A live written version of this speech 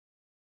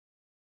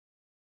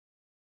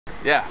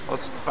Yeah,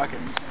 let's fucking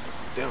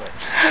do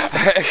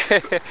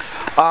it.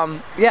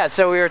 Yeah,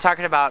 so we were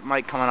talking about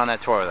Mike coming on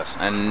that tour with us,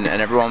 and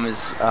everyone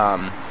was,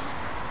 I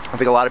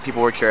think a lot of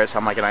people were curious how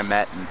Mike and I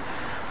met, and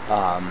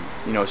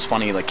you know, it's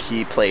funny, like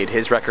he played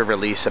his record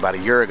release about a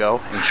year ago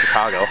in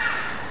Chicago,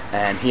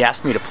 and he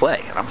asked me to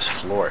play, and I was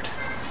floored.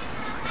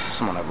 It's like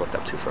someone I've looked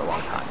up to for a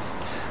long time.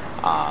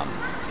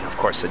 You know, of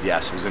course said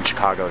yes. It was in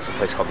Chicago. It's a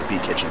place called the Bee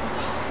Kitchen,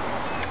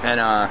 and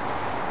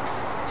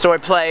so I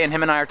play, and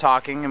him and I are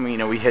talking, and we, you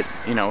know, we hit,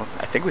 you know,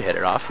 I think we hit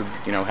it off. We,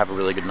 you know, have a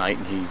really good night,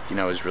 and he, you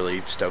know, was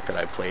really stoked that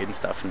I played and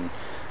stuff, and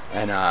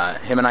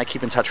him and I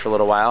keep in touch for a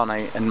little while,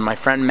 and my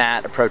friend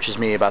Matt approaches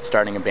me about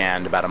starting a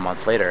band about a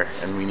month later,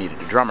 and we needed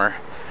a drummer.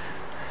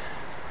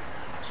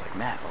 I was like,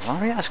 Matt, well, why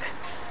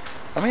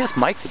don't we ask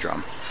Mike to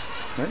drum?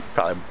 He'd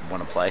probably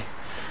want to play.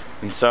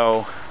 And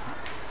so,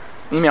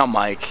 email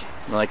Mike.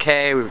 We're like,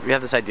 hey, we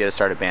have this idea to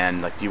start a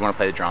band. Like, do you want to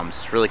play the drums?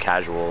 It's really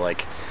casual.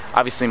 Like,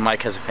 obviously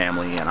Mike has a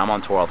family, and I'm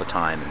on tour all the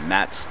time, and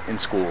Matt's in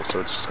school, so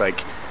it's just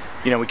like,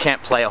 you know, we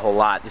can't play a whole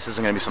lot. This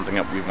isn't going to be something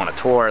that we want to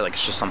tour. Like,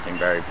 it's just something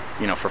very,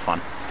 you know, for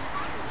fun.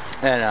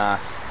 And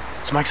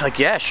so Mike's like,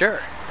 yeah, sure.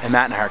 And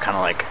Matt and I are kind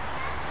of like,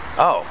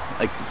 oh,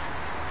 like,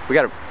 we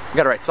gotta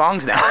write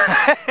songs now.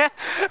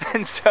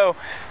 And so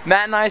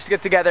Matt and I used to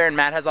get together, and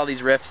Matt has all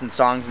these riffs and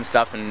songs and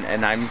stuff,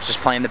 and I'm just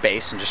playing the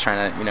bass and just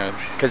trying to, you know,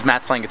 because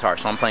Matt's playing guitar,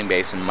 so I'm playing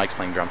bass and Mike's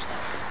playing drums,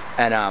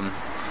 and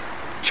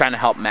trying to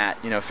help Matt,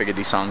 you know, figure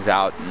these songs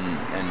out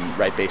and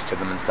write bass to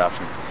them and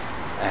stuff.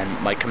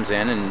 And Mike comes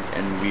in,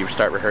 and we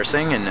start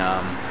rehearsing,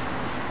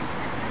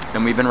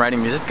 and we've been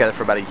writing music together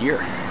for about a year.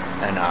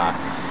 And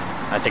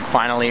I think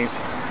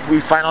we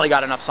finally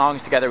got enough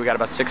songs together. We got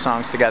about 6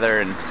 songs together,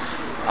 and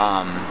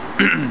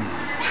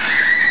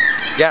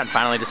yeah, and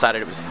finally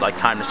decided it was like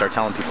time to start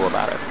telling people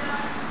about it.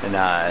 And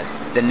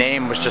the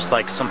name was just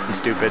like something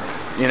stupid,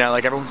 you know,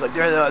 like everyone's like,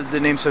 the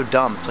name's so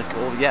dumb. It's like,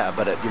 well, yeah,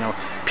 but you know,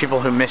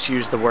 people who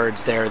misuse the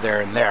words there,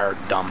 and there are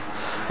dumb.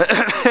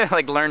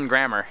 Like, learn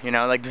grammar, you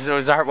know, like this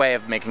was our way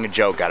of making a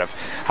joke out of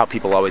how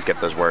people always get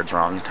those words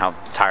wrong, and how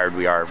tired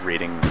we are of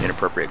reading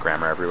inappropriate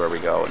grammar everywhere we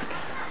go,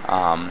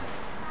 and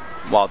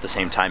while at the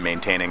same time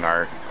maintaining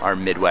our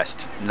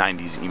Midwest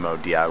 90s emo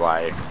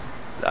DIY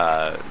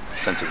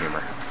sense of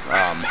humor.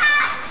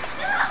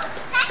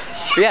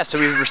 But yeah, so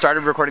we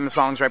started recording the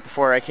songs right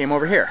before I came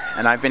over here,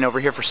 and I've been over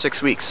here for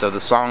 6 weeks. So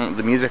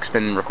the music's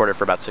been recorded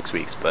for about 6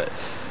 weeks. But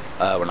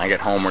when I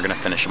get home, we're gonna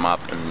finish them up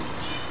and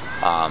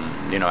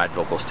you know, add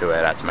vocals to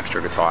it, add some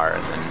extra guitar,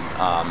 and then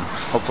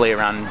hopefully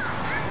around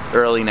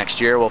early next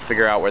year we'll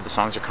figure out where the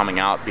songs are coming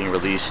out, being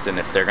released, and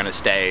if they're gonna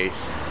stay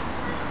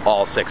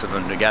all 6 of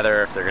them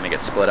together, if they're gonna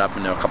get split up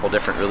into a couple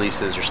different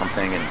releases or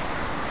something,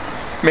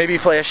 and maybe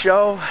play a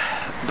show.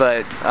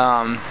 But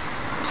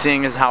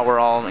seeing as how we're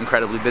all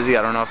incredibly busy,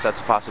 I don't know if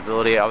that's a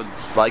possibility. I would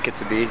like it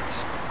to be.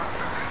 It's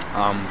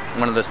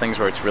one of those things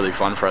where it's really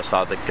fun for us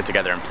all to get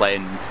together and play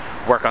and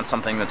work on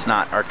something that's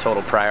not our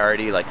total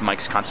priority. Like,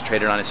 Mike's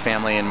concentrated on his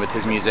family and with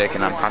his music,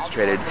 and I'm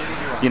concentrated,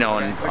 you know,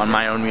 on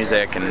my own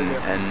music and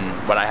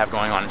what I have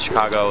going on in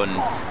Chicago, and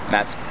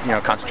Matt's, you know,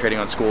 concentrating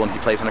on school, and he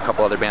plays in a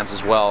couple other bands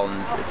as well,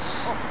 and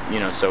it's, you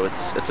know, so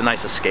it's a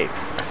nice escape,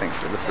 I think,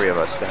 for the 3 of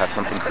us to have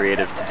something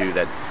creative to do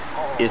that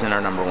isn't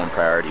our #1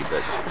 priority,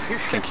 but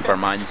can keep our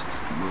minds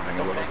moving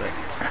a little bit.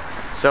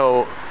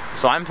 So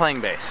I'm playing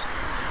bass,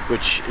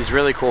 which is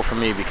really cool for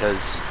me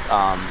because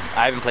I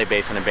haven't played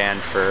bass in a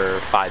band for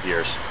 5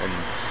 years,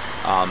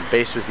 and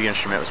bass was the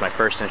instrument. It was my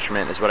first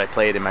instrument. It's what I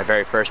played in my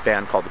very first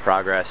band called The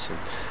Progress, and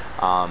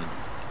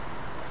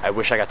I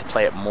wish I got to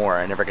play it more.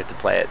 I never get to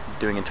play it,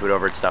 doing Into It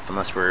Over It stuff,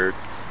 unless we're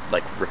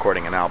like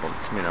recording an album,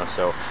 you know.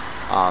 So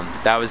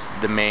that was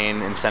the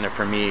main incentive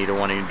for me to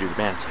wanting to do the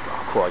band. It's like,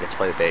 oh cool, I get to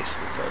play the bass.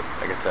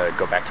 I get to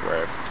go back to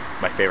where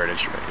my favorite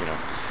instrument, you know.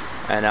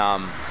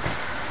 And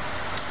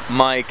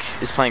Mike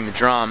is playing the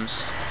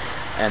drums,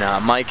 and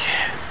Mike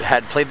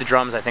had played the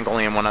drums, I think,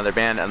 only in one other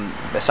band, and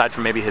aside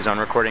from maybe his own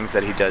recordings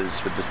that he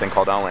does with this thing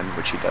called Owen,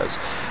 which he does,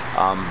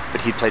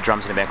 but he played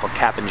drums in a band called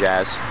Cap and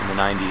Jazz in the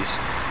 90s,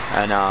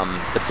 and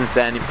but since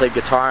then he played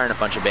guitar in a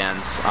bunch of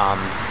bands,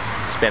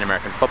 Span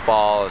American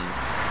Football, and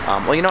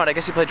well, you know what, I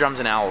guess he played drums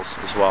in Owls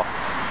as well,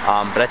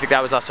 but I think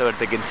that was also a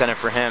big incentive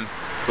for him,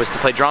 was to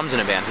play drums in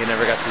a band. He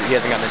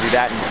hasn't gotten to do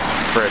that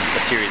for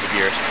a series of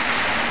years.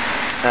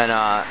 And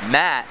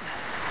Matt,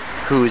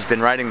 who's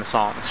been writing the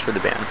songs for the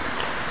band,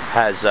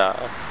 has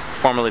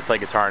formerly played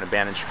guitar in a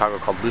band in Chicago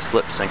called Loose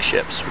Lips Sink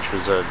Ships, which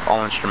was an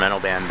all-instrumental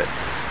band that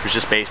was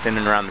just based in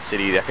and around the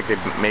city. I think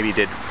they maybe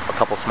did a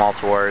couple small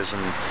tours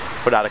and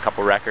put out a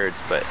couple records,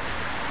 but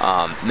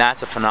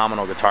Matt's a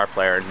phenomenal guitar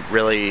player, and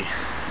really,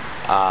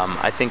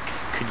 I think,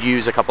 could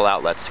use a couple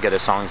outlets to get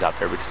his songs out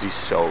there because he's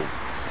so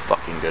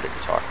fucking good at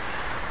guitar.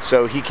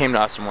 So he came to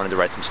us and wanted to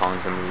write some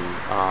songs, and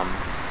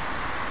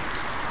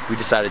we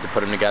decided to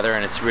put them together,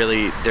 and it's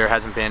really, there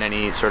hasn't been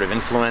any sort of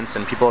influence,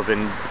 and people have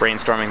been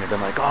brainstorming. They've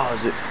been like, oh,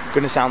 is it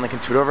going to sound like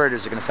Into It Over It?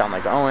 Is it going to sound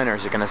like Owen? Or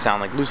is it going to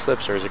sound like Loose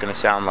Lips? Or is it going to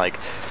sound like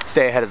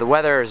Stay Ahead of the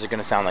Weather? Or is it going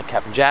to sound like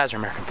Captain Jazz or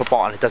American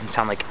Football? And it doesn't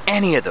sound like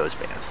any of those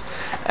bands.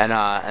 And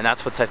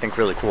that's what's, I think,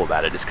 really cool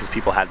about it, is because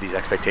people have these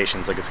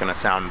expectations like it's going to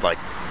sound like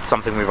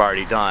something we've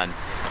already done,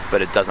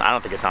 but it doesn't. I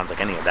don't think it sounds like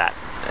any of that.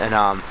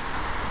 And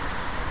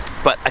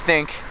but I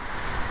think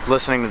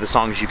listening to the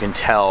songs, you can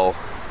tell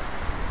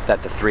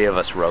that the three of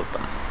us wrote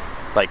them.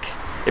 Like,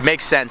 it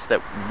makes sense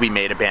that we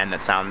made a band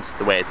that sounds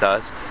the way it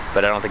does,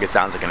 but I don't think it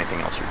sounds like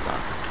anything else we've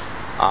done.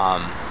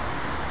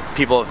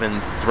 People have been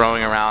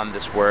throwing around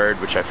this word,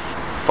 which I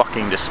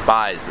fucking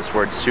despise, this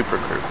word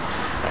supergroup.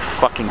 I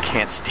fucking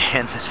can't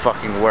stand this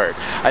fucking word.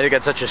 I think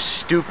that's such a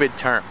stupid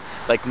term.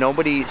 Like,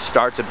 nobody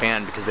starts a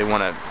band because they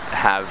want to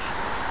have,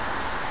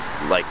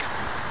 like,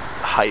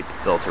 hype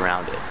built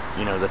around it.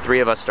 You know, the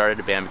three of us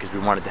started a band because we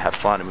wanted to have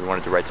fun and we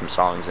wanted to write some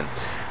songs, and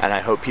I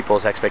hope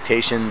people's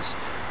expectations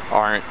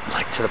aren't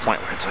like to the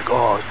point where it's like,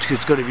 oh,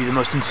 it's going to be the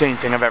most insane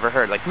thing I've ever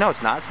heard. Like, no,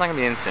 it's not. It's not going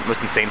to be the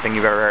most insane thing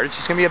you've ever heard. It's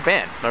just going to be a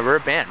band. We're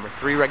a band. We're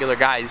three regular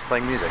guys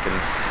playing music, and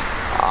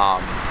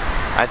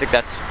I think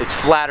it's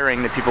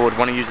flattering that people would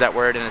want to use that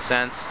word in a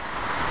sense,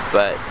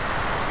 but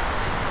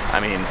I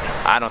mean,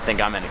 I don't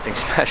think I'm anything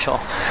special,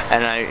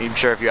 and I'm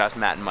sure if you asked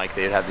Matt and Mike,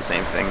 they'd have the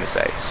same thing to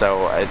say.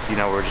 So, you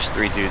know, we're just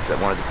three dudes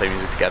that wanted to play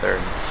music together,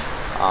 and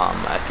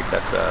I think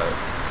that's a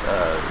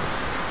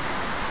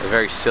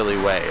very silly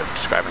way of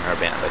describing our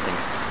band. I think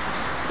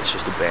it's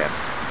just a band,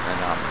 and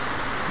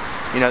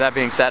you know, that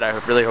being said, I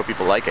really hope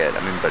people like it.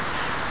 I mean, but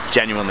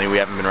genuinely, we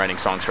haven't been writing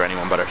songs for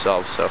anyone but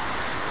ourselves, so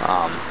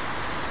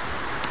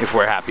if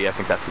we're happy, I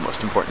think that's the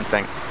most important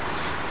thing.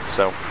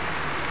 So,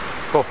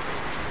 cool.